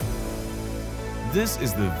This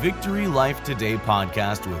is the Victory Life Today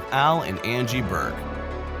podcast with Al and Angie Burke.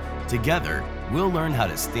 Together, we'll learn how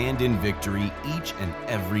to stand in victory each and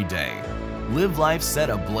every day. Live life set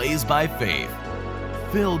ablaze by faith,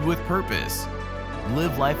 filled with purpose.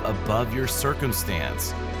 Live life above your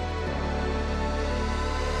circumstance.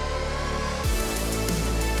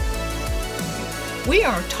 We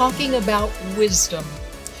are talking about wisdom.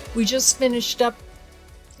 We just finished up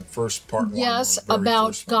first part one. Yes,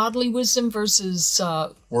 about godly wisdom versus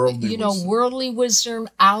worldly wisdom. Worldly wisdom,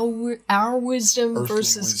 our wisdom Earthly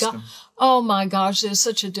versus wisdom. God. Oh my gosh, there's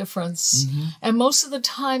such a difference. Mm-hmm. And most of the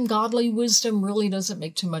time, godly wisdom really doesn't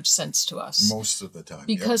make too much sense to us. Most of the time.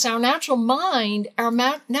 Because our natural mind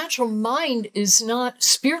is not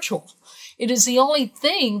spiritual. It is the only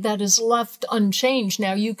thing that is left unchanged.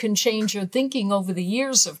 Now, you can change your thinking over the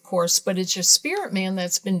years, of course, but it's your spirit man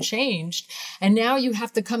that's been changed. And now you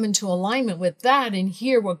have to come into alignment with that and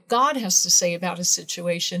hear what God has to say about a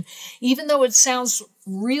situation. Even though it sounds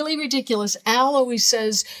really ridiculous, Al always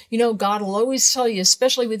says, God will always tell you,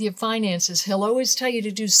 especially with your finances, he'll always tell you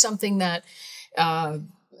to do something that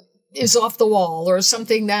is off the wall or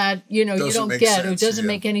something that, you don't get or doesn't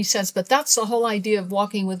make any sense. But that's the whole idea of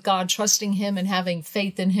walking with God, trusting him and having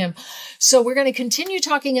faith in him. So we're going to continue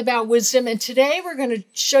talking about wisdom. And today we're going to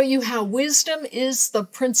show you how wisdom is the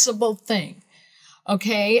principal thing.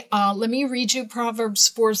 Okay, let me read you Proverbs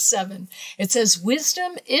 4:7. It says,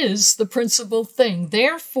 wisdom is the principal thing.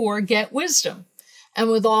 Therefore, get wisdom. And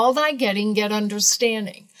with all thy getting, get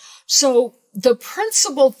understanding. So the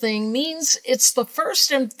principal thing means it's the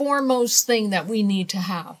first and foremost thing that we need to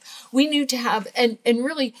have. We need to have, and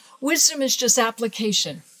really, wisdom is just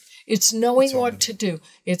application. It's knowing what to do.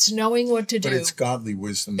 It's knowing what to do. But it's godly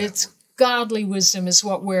wisdom. Godly wisdom is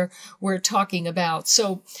what we're talking about.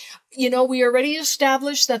 So, we already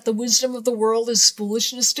established that the wisdom of the world is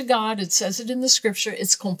foolishness to God. It says it in the scripture.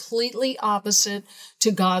 It's completely opposite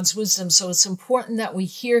to God's wisdom. So it's important that we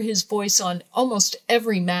hear his voice on almost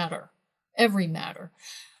every matter.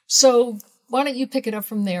 So why don't you pick it up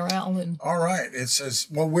from there, Alan? All right. It says,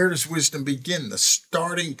 where does wisdom begin? The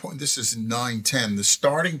starting point, this is 9:10. The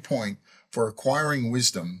starting point for acquiring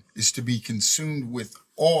wisdom is to be consumed with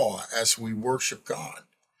awe as we worship God.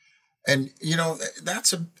 And,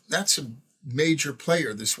 that's a major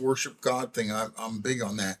player, this worship God thing. I'm big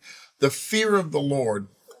on that. The fear of the Lord,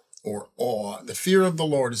 or awe, the fear of the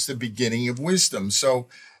Lord is the beginning of wisdom. So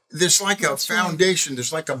there's like a foundation,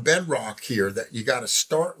 there's like a bedrock here that you got to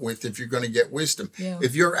start with if you're going to get wisdom. Yeah.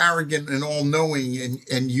 If you're arrogant and all-knowing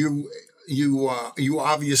and you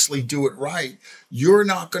obviously do it right, you're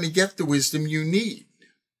not going to get the wisdom you need.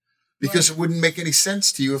 Because it wouldn't make any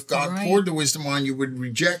sense to you. If God poured the wisdom on you, would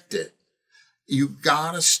reject it. You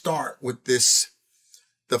got to start with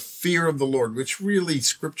the fear of the Lord, which really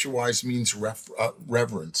scripture-wise means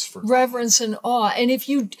reverence for God. Reverence and awe. And if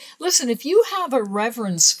you have a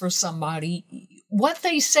reverence for somebody, what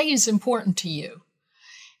they say is important to you.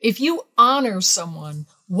 If you honor someone,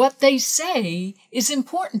 what they say is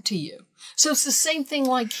important to you. So it's the same thing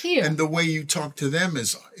like here. And the way you talk to them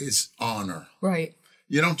is honor. Right.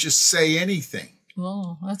 You don't just say anything.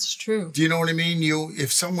 Oh, that's true. Do you know what I mean?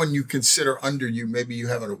 If someone you consider under you, maybe you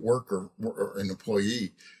have a worker or an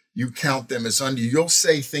employee, you count them as under you. You'll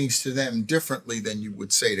say things to them differently than you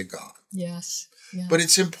would say to God. Yes. But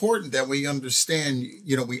it's important that we understand,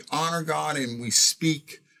 we honor God and we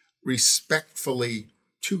speak respectfully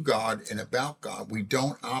to God and about God. We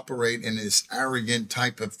don't operate in this arrogant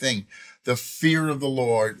type of thing. The fear of the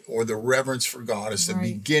Lord or the reverence for God is the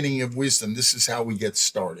beginning of wisdom. This is how we get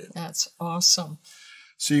started. That's awesome.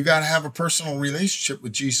 So you got to have a personal relationship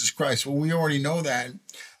with Jesus Christ. Well, we already know that.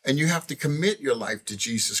 And you have to commit your life to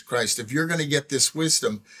Jesus Christ. If you're going to get this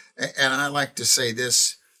wisdom, and I like to say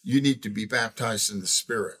this, you need to be baptized in the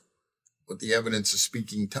Spirit with the evidence of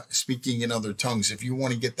speaking in other tongues. If you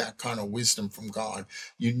want to get that kind of wisdom from God,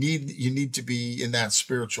 you need to be in that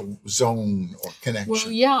spiritual zone or connection. Well,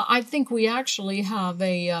 yeah, I think we actually have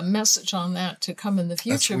a message on that to come in the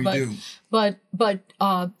future. Yes, we do. But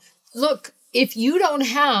look, if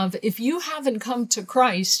you haven't come to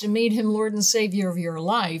Christ and made him Lord and Savior of your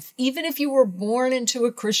life, even if you were born into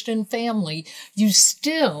a Christian family, you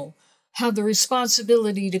still have the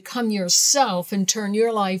responsibility to come yourself and turn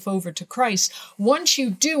your life over to Christ. Once you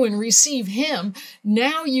do and receive him,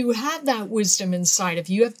 now you have that wisdom inside of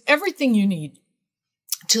you. You have everything you need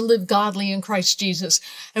to live godly in Christ Jesus.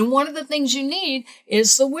 And one of the things you need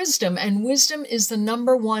is the wisdom. And wisdom is the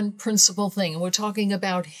number one principal thing. And we're talking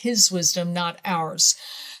about his wisdom, not ours.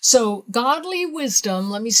 So godly wisdom,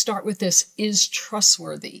 let me start with this, is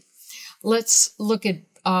trustworthy. Let's look at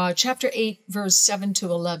chapter 8, verse 7 to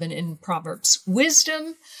 11 in Proverbs.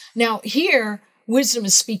 Wisdom. Now here, wisdom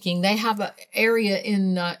is speaking. They have an area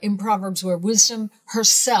in Proverbs where wisdom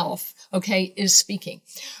herself, is speaking.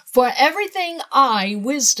 For everything I,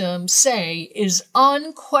 wisdom, say is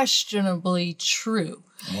unquestionably true.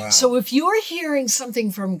 Wow. So if you're hearing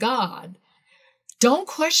something from God, don't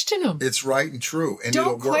question him. It's right and true. And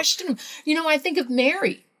don't question him. I think of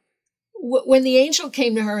Mary. When the angel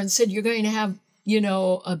came to her and said, you're going to have,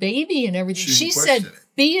 a baby and everything, she said,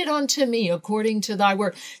 be it unto me according to thy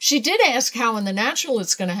word. She did ask how in the natural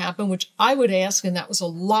it's going to happen, which I would ask, and that was a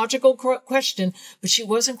logical question, but she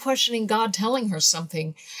wasn't questioning God telling her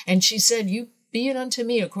something. And she said, you be it unto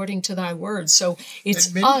me according to thy word. So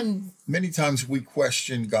it's many times we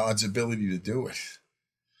question God's ability to do it.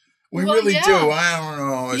 We Well, really yeah. do. I don't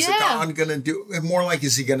know. Is Yeah. God going to do it? More like,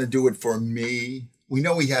 is he going to do it for me? We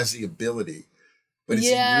know he has the ability, but is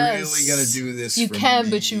he really going to do this You for can,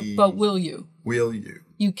 me? but will you? Will you?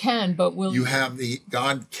 You can, but will you? You have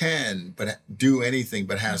God can but do anything,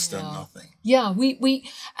 but has done nothing. Yeah,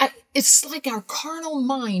 it's like our carnal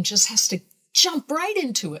mind just has to jump right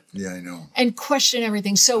into it. Yeah, I know. And question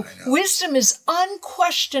everything. So wisdom is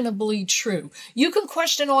unquestionably true. You can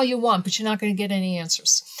question all you want, but you're not going to get any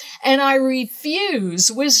answers. And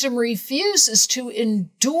wisdom refuses to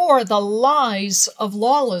endure the lies of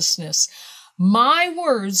lawlessness. My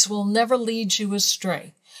words will never lead you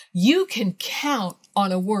astray. You can count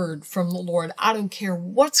on a word from the Lord. I don't care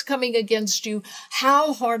what's coming against you,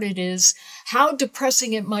 how hard it is, how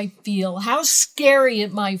depressing it might feel, how scary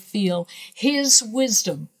it might feel. His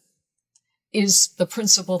wisdom is the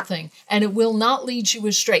principal thing, and it will not lead you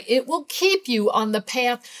astray. It will keep you on the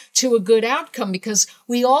path to a good outcome, because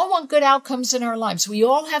we all want good outcomes in our lives. We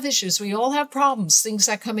all have issues. We all have problems, things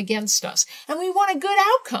that come against us, and we want a good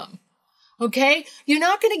outcome. Okay? You're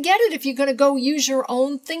not going to get it if you're going to go use your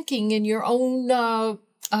own thinking and your own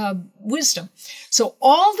wisdom. So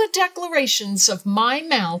all the declarations of my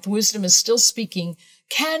mouth, wisdom is still speaking,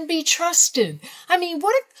 can be trusted. I mean,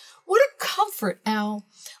 what a comfort, Al.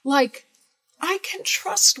 Like, I can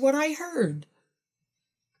trust what I heard.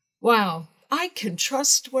 Wow. I can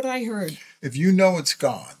trust what I heard. If you know it's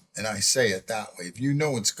God, and I say it that way, if you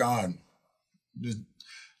know it's God,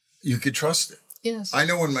 you could trust it. Yes. I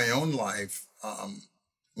know in my own life,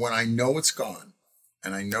 when I know it's God,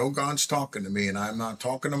 and I know God's talking to me, and I'm not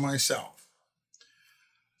talking to myself,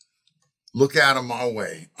 look out of my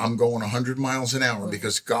way. I'm going 100 miles an hour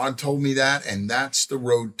because God told me that, and that's the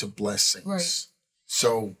road to blessings. Right.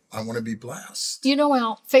 So I want to be blessed.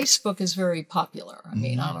 Al, Facebook is very popular. I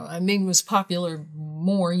mean, I don't know. I mean, it was popular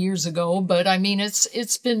more years ago, but I mean,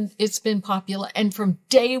 it's been popular. And from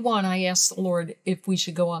day one, I asked the Lord if we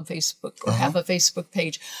should go on Facebook or have a Facebook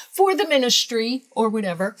page for the ministry or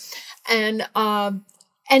whatever. And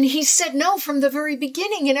he said no from the very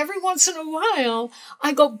beginning. And every once in a while,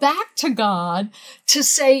 I go back to God to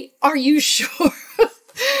say, are you sure?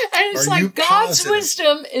 And it's like God's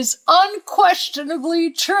wisdom is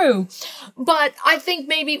unquestionably true. But I think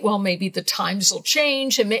maybe the times will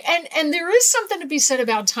change. And there is something to be said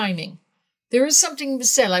about timing. There is something to be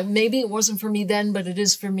said. Like, maybe it wasn't for me then, but it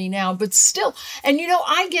is for me now. But still, and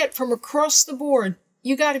I get from across the board,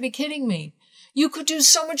 you got to be kidding me. You could do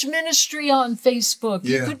so much ministry on Facebook.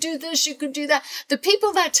 Yeah. You could do this, you could do that. The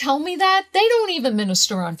people that tell me that, they don't even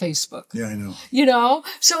minister on Facebook. Yeah, I know.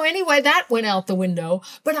 So anyway, that went out the window.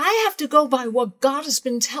 But I have to go by what God has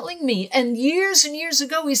been telling me. And years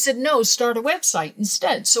ago, he said, no, start a website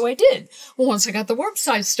instead. So I did. Well, once I got the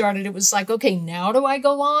website started, it was like, okay, now do I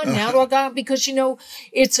go on? Now do I go on? Because,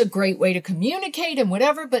 it's a great way to communicate and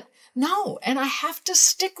whatever. But no, and I have to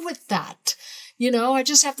stick with that. I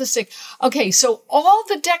just have to stick. Okay, so all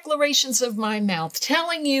the declarations of my mouth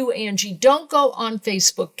telling you, Angie, don't go on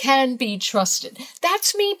Facebook can be trusted.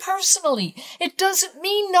 That's me personally. It doesn't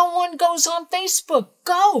mean no one goes on Facebook.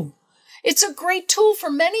 Go. It's a great tool for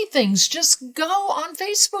many things. Just go on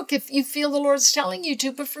Facebook if you feel the Lord's telling you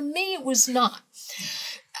to. But for me, it was not.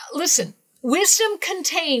 Listen, wisdom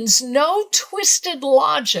contains no twisted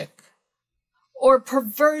logic or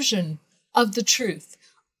perversion of the truth.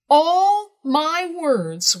 All my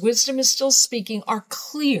words, wisdom is still speaking, are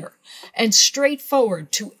clear and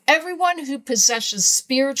straightforward to everyone who possesses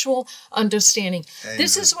spiritual understanding. Amen.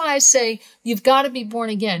 This is why I say you've got to be born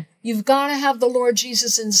again. You've got to have the Lord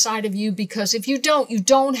Jesus inside of you, because if you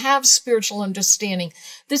don't have spiritual understanding.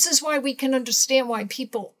 This is why we can understand why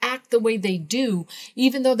people act the way they do,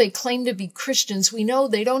 even though they claim to be Christians. We know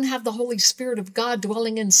they don't have the Holy Spirit of God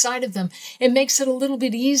dwelling inside of them. It makes it a little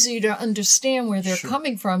bit easier to understand where they're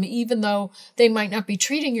coming from, even though they might not be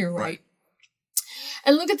treating you right.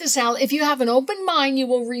 And look at this, Al. If you have an open mind, you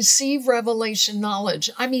will receive revelation knowledge.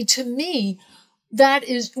 I mean, to me, that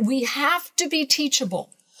is, we have to be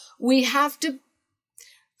teachable. We have to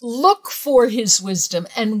look for his wisdom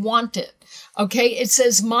and want it. Okay, it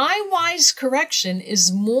says, my wise correction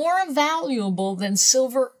is more valuable than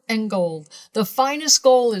silver and gold. The finest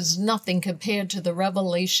gold is nothing compared to the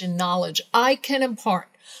revelation knowledge I can impart.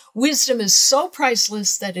 Wisdom is so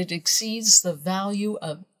priceless that it exceeds the value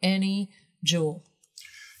of any jewel.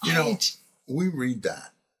 You know, we read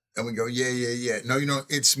that and we go, yeah. No,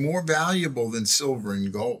 it's more valuable than silver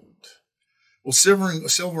and gold. Well, silver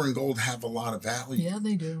and gold have a lot of value. Yeah,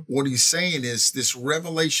 they do. What he's saying is this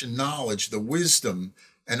revelation knowledge, the wisdom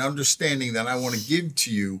and understanding that I want to give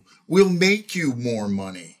to you will make you more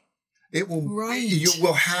money. It will,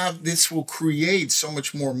 this will create so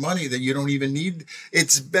much more money that you don't even need.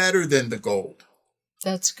 It's better than the gold.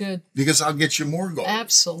 That's good. Because I'll get you more gold.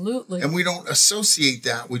 Absolutely. And we don't associate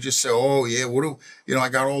that. We just say, oh, yeah, I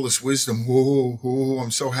got all this wisdom. Whoa, I'm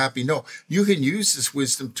so happy. No, you can use this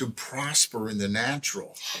wisdom to prosper in the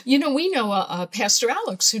natural. We know Pastor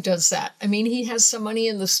Alex who does that. I mean, he has some money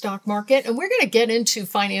in the stock market, and we're going to get into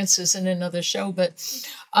finances in another show, but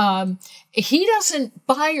he doesn't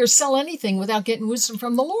buy or sell anything without getting wisdom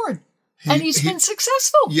from the Lord. And he's been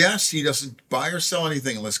successful. Yes, he doesn't buy or sell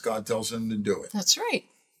anything unless God tells him to do it. That's right.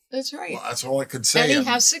 That's right. Well, that's all I could say. And he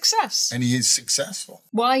has success. And he is successful.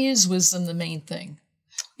 Why is wisdom the main thing?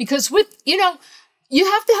 Because you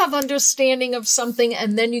have to have understanding of something,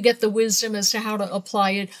 and then you get the wisdom as to how to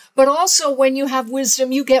apply it. But also when you have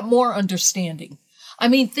wisdom, you get more understanding. I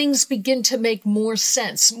mean, things begin to make more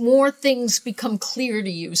sense. More things become clear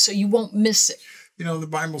to you, so you won't miss it. The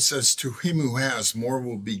Bible says, to him who has, more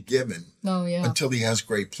will be given. Oh, yeah. Until he has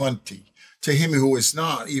great plenty. To him who is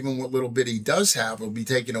not, even what little bit he does have will be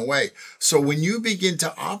taken away. So when you begin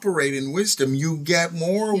to operate in wisdom, you get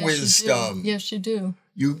more wisdom. Yes, you do.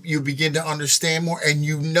 You begin to understand more, and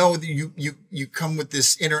that you come with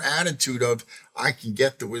this inner attitude of, I can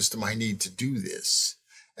get the wisdom I need to do this.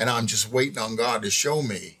 And I'm just waiting on God to show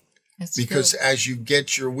me. That's because good. As you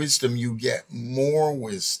get your wisdom, you get more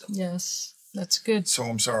wisdom. Yes. That's good. So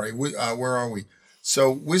I'm sorry. Where are we?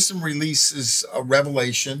 So wisdom releases a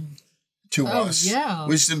revelation to us. Yeah.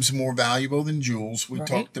 Wisdom's more valuable than jewels. We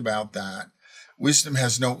talked about that. Wisdom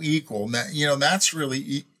has no equal. Now, that's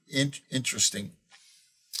really interesting.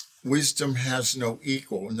 Wisdom has no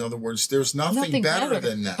equal. In other words, there's nothing better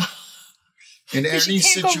than that. In any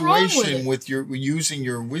situation with using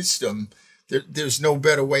your wisdom, there's no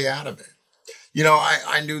better way out of it.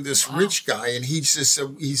 I knew this rich guy, and he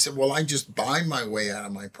said, well, I just buy my way out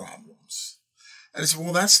of my problems. And I said,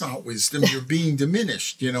 well, that's not wisdom. You're being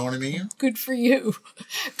diminished. You know what I mean? Good for you.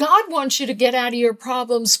 God wants you to get out of your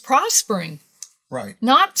problems prospering. Right.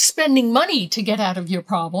 Not spending money to get out of your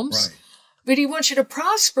problems. Right. But he wants you to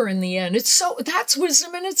prosper in the end. That's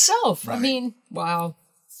wisdom in itself. Right. I mean, wow.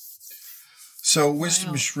 So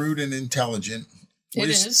wisdom is shrewd and intelligent. It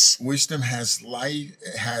is. Wisdom has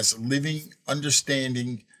living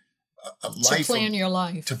understanding, a life to plan your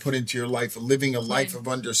life, to put into your life, living a life of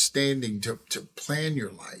understanding to plan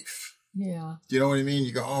your life. Yeah. You know what I mean?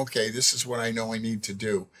 You go, okay, this is what I know I need to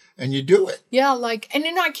do, and you do it. Yeah, I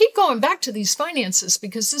keep going back to these finances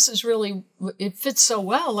because this is really, it fits so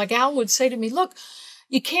well. Like Al would say to me, look,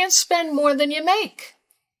 you can't spend more than you make.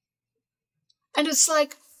 And it's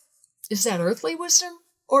like, is that earthly wisdom?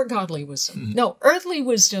 Or godly wisdom. Mm-hmm. No, earthly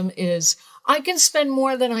wisdom is, I can spend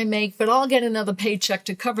more than I make, but I'll get another paycheck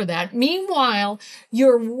to cover that. Meanwhile,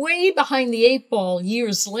 you're way behind the 8 ball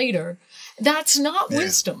years later. That's not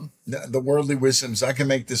wisdom. The worldly wisdom is, I can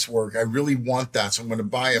make this work. I really want that, so I'm going to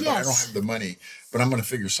buy it, but I don't have the money. But I'm going to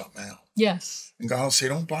figure something out. Yes. And God will say,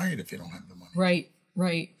 don't buy it if you don't have the money.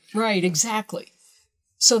 Right, exactly.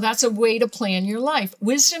 So that's a way to plan your life.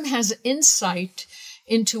 Wisdom has insight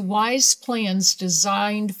into wise plans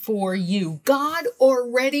designed for you. God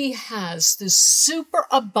already has this super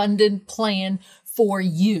abundant plan for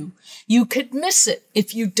you. You could miss it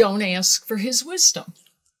if you don't ask for his wisdom.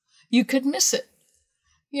 You could miss it.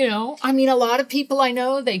 A lot of people I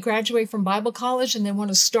know, they graduate from Bible college and they want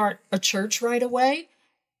to start a church right away.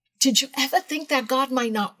 Did you ever think that God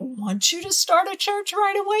might not want you to start a church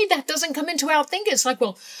right away? That doesn't come into our thinking. It's like,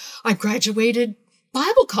 well, I graduated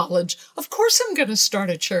Bible college. Of course I'm going to start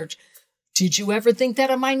a church. Did you ever think that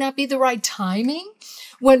it might not be the right timing?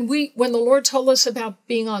 When the Lord told us about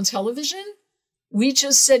being on television, we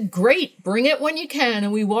just said, great, bring it when you can.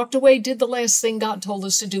 And we walked away, did the last thing God told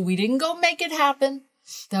us to do. We didn't go make it happen.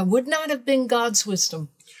 That would not have been God's wisdom.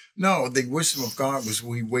 No, the wisdom of God was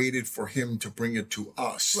we waited for him to bring it to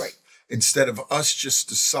us. Right. instead of us just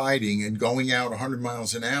deciding and going out 100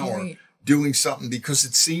 miles an hour, Right. doing something because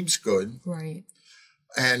it seems good. Right.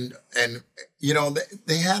 And you know,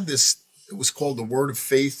 they had this, it was called the Word of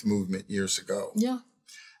Faith movement years ago. Yeah.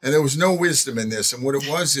 And there was no wisdom in this. And what it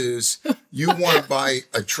was is you want to buy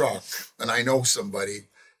a truck, and I know somebody,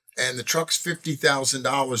 and the truck's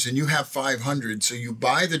 $50,000 and you have 500. So you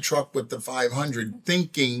buy the truck with the 500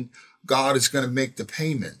 thinking God is going to make the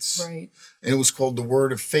payments. Right. And it was called the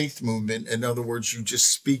Word of Faith movement. In other words, you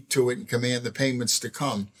just speak to it and command the payments to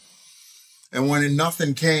come. And when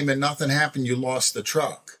nothing came and nothing happened, you lost the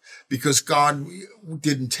truck because God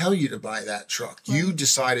didn't tell you to buy that truck. Right. You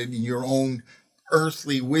decided in your own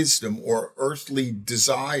earthly wisdom or earthly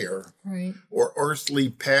desire Right. or earthly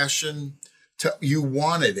passion. You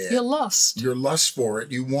wanted it. Your lust. Your lust for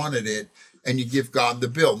it. You wanted it. And you give God the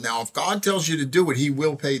bill. Now, if God tells you to do it, he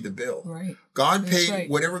will pay the bill. Right. God That's pays right.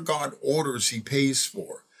 whatever God orders, he pays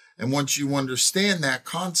for. And once you understand that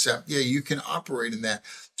concept, yeah, you can operate in that.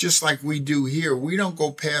 Just like we do here. We don't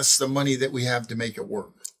go past the money that we have to make it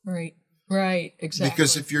work. Right. Right. Exactly.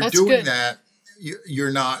 Because if you're That's doing good. that,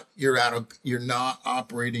 you're not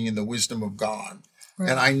operating in the wisdom of God. Right.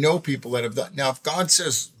 And I know people that have done. Now, if God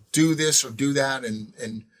says do this or do that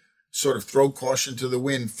and sort of throw caution to the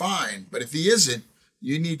wind, fine. But if he isn't,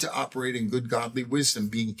 you need to operate in good godly wisdom,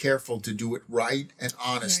 being careful to do it right and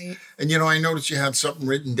honest. Right. And, you know, I noticed you had something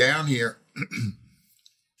written down here.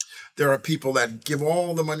 There are people that give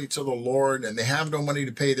all the money to the Lord and they have no money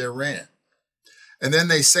to pay their rent. And then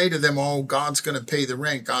they say to them, oh, God's going to pay the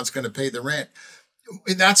rent. God's going to pay the rent.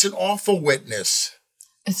 And that's an awful witness.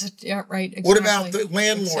 Yeah, right. Exactly. What about the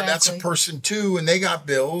landlord? That's a Exactly. person too, and they got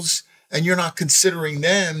bills, and you're not considering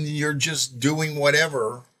them. You're just doing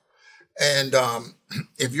whatever. And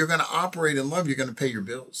if you're going to operate in love, you're going to pay your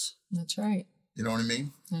bills. That's right. You know what I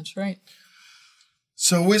mean? That's right.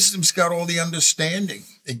 So wisdom's got all the understanding.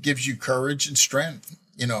 It gives you courage and strength.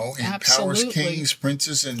 You know, it empowers Absolutely. kings,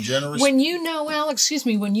 princes, and generous. When you know, Al, excuse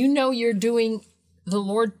me, when you know you're doing, the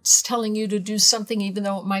Lord's telling you to do something, even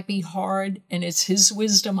though it might be hard, and it's his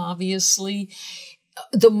wisdom, obviously,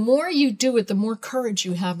 the more you do it, the more courage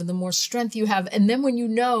you have and the more strength you have. And then when you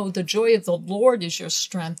know the joy of the Lord is your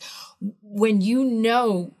strength, when you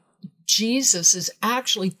know Jesus is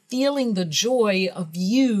actually feeling the joy of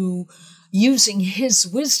you using his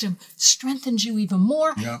wisdom, strengthens you even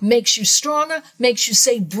more, Yeah. makes you stronger, makes you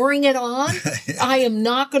say, bring it on. I am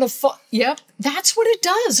not going to fall. Yep. That's what it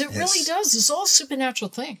does. It really Yes. does. It's all a supernatural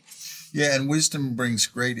thing. Yeah, and wisdom brings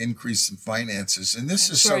great increase in finances. And this is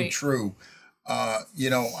That's so right. true. You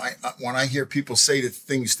know, when I hear people say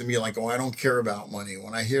things to me like, oh, I don't care about money.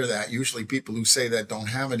 When I hear that, usually people who say that don't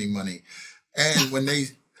have any money. And when they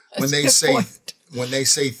a good say point. when they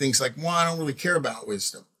say things like, well, I don't really care about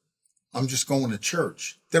wisdom, I'm just going to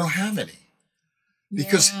church, they don't have any.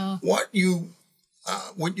 Because Yeah. what you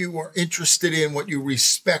are interested in, what you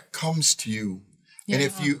respect comes to you. And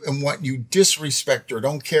if Yeah. what you disrespect or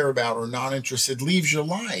don't care about or not interested leaves your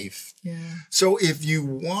life. Yeah. So if you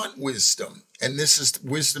want wisdom, and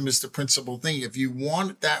wisdom is the principal thing. If you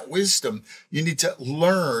want that wisdom, you need to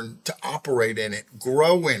learn to operate in it,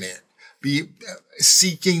 grow in it, be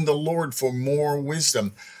seeking the Lord for more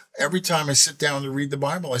wisdom. Every time I sit down to read the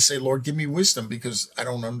Bible, I say, Lord, give me wisdom because I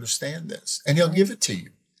don't understand this. And he'll give it to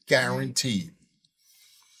you, guaranteed.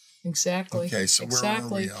 Exactly. Okay, so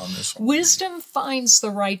exactly. where are we on this one? Wisdom finds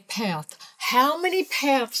the right path. How many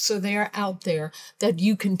paths are there out there that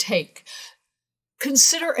you can take?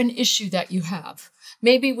 Consider an issue that you have,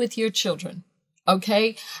 maybe with your children,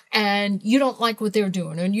 okay? And you don't like what they're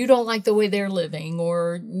doing, and you don't like the way they're living,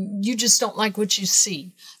 or you just don't like what you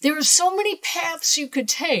see. There are so many paths you could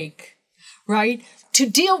take, right, to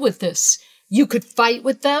deal with this. You could fight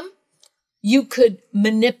with them. You could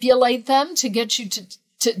manipulate them to get you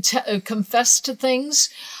to confess to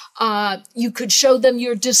things. You could show them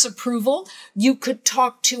your disapproval. You could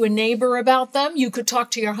talk to a neighbor about them. You could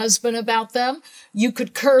talk to your husband about them. You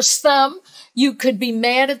could curse them. You could be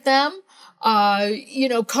mad at them.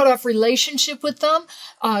 Cut off relationship with them.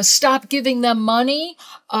 Stop giving them money.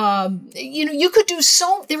 You could do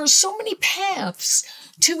there are so many paths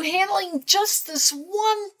to handling just this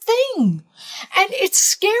one thing. And it's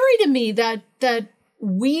scary to me that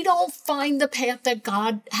we don't find the path that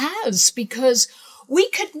God has, because we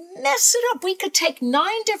could mess it up. We could take 9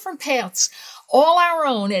 different paths, all our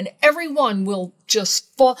own, and every one will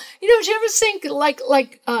just fall. Do you ever think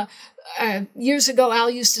like years ago, Al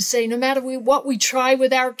used to say, no matter what we try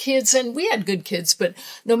with our kids, and we had good kids, but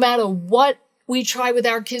no matter what we try with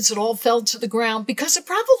our kids, it all fell to the ground because it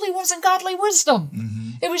probably wasn't godly wisdom. Mm-hmm.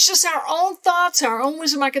 It was just our own thoughts, our own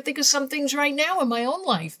wisdom. I could think of some things right now in my own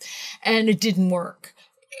life, and it didn't work.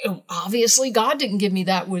 Obviously, God didn't give me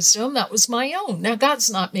that wisdom. That was my own. Now, God's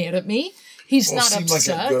not mad at me. He's not upset. It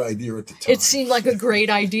seemed like a good idea at the time. It seemed like a great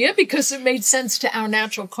idea because it made sense to our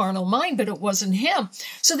natural carnal mind, but it wasn't him.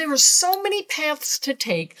 So there were so many paths to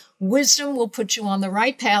take. Wisdom will put you on the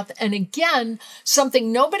right path. And again,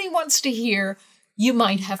 something nobody wants to hear, you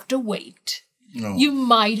might have to wait. No. You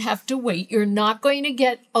might have to wait. You're not going to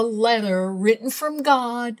get a letter written from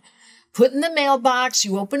God, put in the mailbox.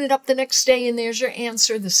 You open it up the next day and there's your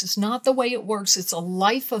answer. This is not the way it works. It's a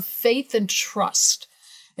life of faith and trust.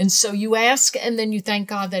 And so you ask, and then you thank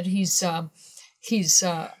God that he's but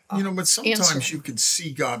sometimes answering. you can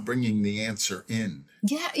see God bringing the answer in.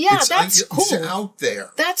 Yeah, that's cool. It's out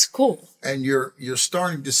there. That's cool. And you're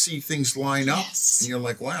starting to see things line up. Yes. And you're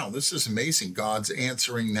like, wow, this is amazing. God's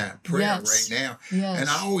answering that prayer Yes. right now. Yes. And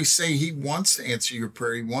I always say he wants to answer your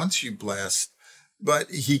prayer. He wants you blessed, but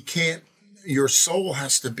he can't. Your soul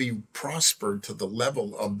has to be prospered to the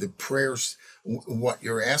level of the prayers, what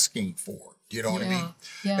you're asking for. You know what I mean?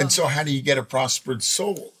 Yeah. And so how do you get a prospered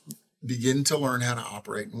soul? Begin to learn how to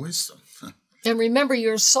operate in wisdom. And remember,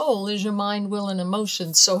 your soul is your mind, will, and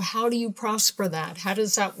emotion. So how do you prosper that? How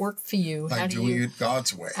does that work for you? By doing it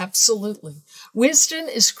God's way. Absolutely. Wisdom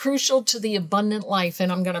is crucial to the abundant life.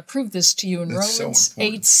 And I'm going to prove this to you in That's Romans so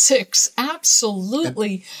 8:6.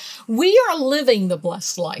 Absolutely. We are living the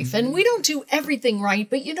blessed life. And we don't do everything right.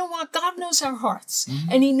 But you know what? God knows our hearts.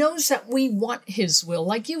 And he knows that we want his will.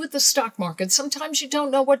 Like you with the stock market. Sometimes you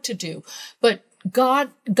don't know what to do. But God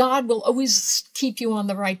will always keep you on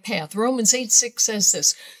the right path. Romans 8:6 says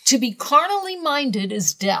this, to be carnally minded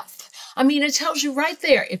is death. I mean, it tells you right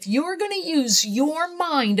there, if you're going to use your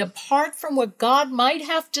mind apart from what God might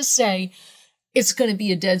have to say, it's going to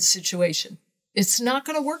be a dead situation. It's not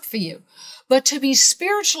going to work for you. But to be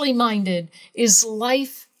spiritually minded is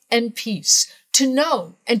life and peace. To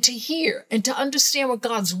know and to hear and to understand what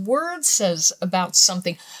God's word says about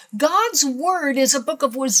something. God's word is a book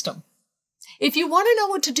of wisdom. If you want to know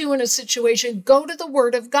what to do in a situation, go to the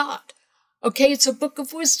Word of God. Okay, it's a book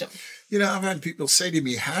of wisdom. You know, I've had people say to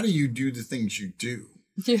me, how do you do the things you do?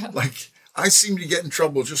 Yeah. Like, I seem to get in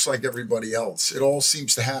trouble just like everybody else. It all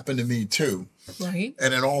seems to happen to me too. Right.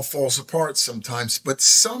 And it all falls apart sometimes. But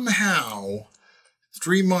somehow,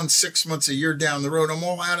 3 months, 6 months, a year down the road, I'm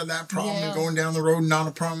all out of that problem and going down the road, not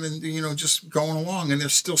a problem, and, just going along, and they're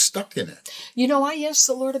still stuck in it. You know, I asked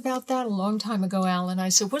the Lord about that a long time ago, Alan. I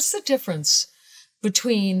said, what's the difference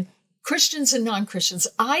between Christians and non-Christians?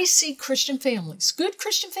 I see Christian families, good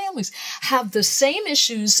Christian families, have the same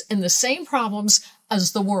issues and the same problems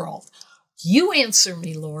as the world. You answer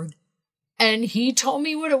me, Lord. And he told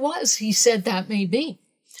me what it was. He said, that may be.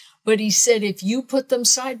 But he said, if you put them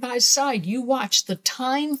side by side, you watch the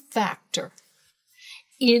time factor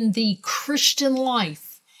in the Christian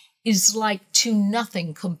life is like to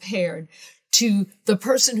nothing compared to the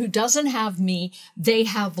person who doesn't have me. They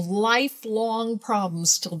have lifelong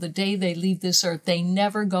problems till the day they leave this earth. They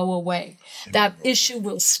never go away. That issue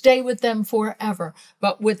will stay with them forever.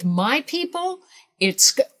 But with my people,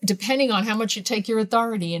 it's depending on how much you take your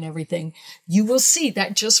authority and everything, you will see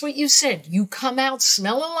that just what you said. You come out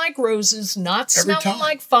smelling like roses, not smelling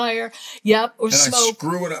like fire. Yep, or and smoke. I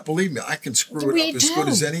screw it up. Believe me, I can screw it up as good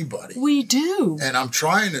as anybody. We do. And I'm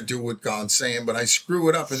trying to do what God's saying, but I screw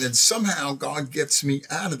it up. And then somehow God gets me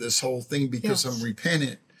out of this whole thing because I'm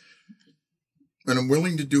repentant. And I'm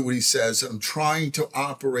willing to do what he says. I'm trying to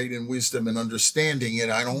operate in wisdom and understanding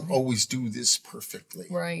it. I don't always do this perfectly.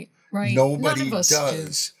 Right. Right. Nobody None of us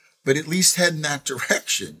does. But at least head in that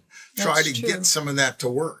direction. Try to get some of that to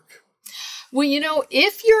work. Well,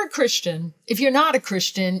 if you're a Christian, if you're not a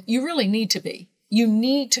Christian, you really need to be. You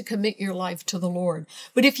need to commit your life to the Lord.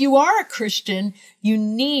 But if you are a Christian, you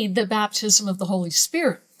need the baptism of the Holy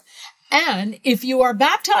Spirit. And if you are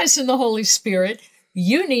baptized in the Holy Spirit,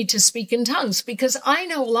 you need to speak in tongues, because I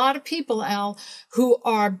know a lot of people, Al, who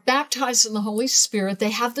are baptized in the Holy Spirit.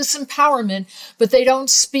 They have this empowerment, but they don't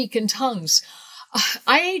speak in tongues.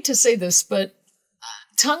 I hate to say this, but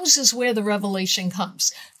tongues is where the revelation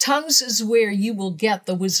comes. Tongues is where you will get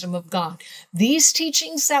the wisdom of God. These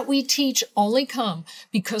teachings that we teach only come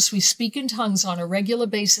because we speak in tongues on a regular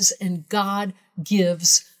basis, and God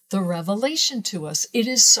gives the revelation to us. It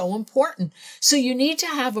is so important. So you need to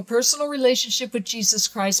have a personal relationship with Jesus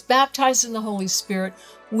Christ, baptized in the Holy Spirit,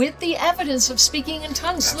 with the evidence of speaking in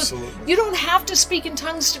tongues. Absolutely. Look, you don't have to speak in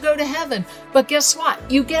tongues to go to heaven, but guess what?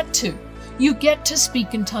 You get to. You get to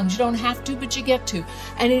speak in tongues. You don't have to, but you get to.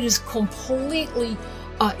 And it is completely,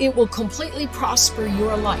 it will completely prosper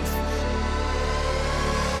your life.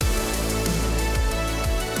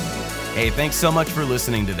 Hey, thanks so much for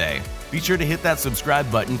listening today. Be sure to hit that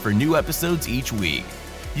subscribe button for new episodes each week.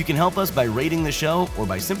 You can help us by rating the show or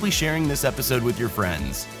by simply sharing this episode with your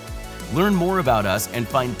friends. Learn more about us and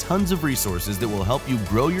find tons of resources that will help you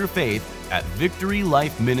grow your faith at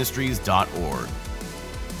victorylifeministries.org.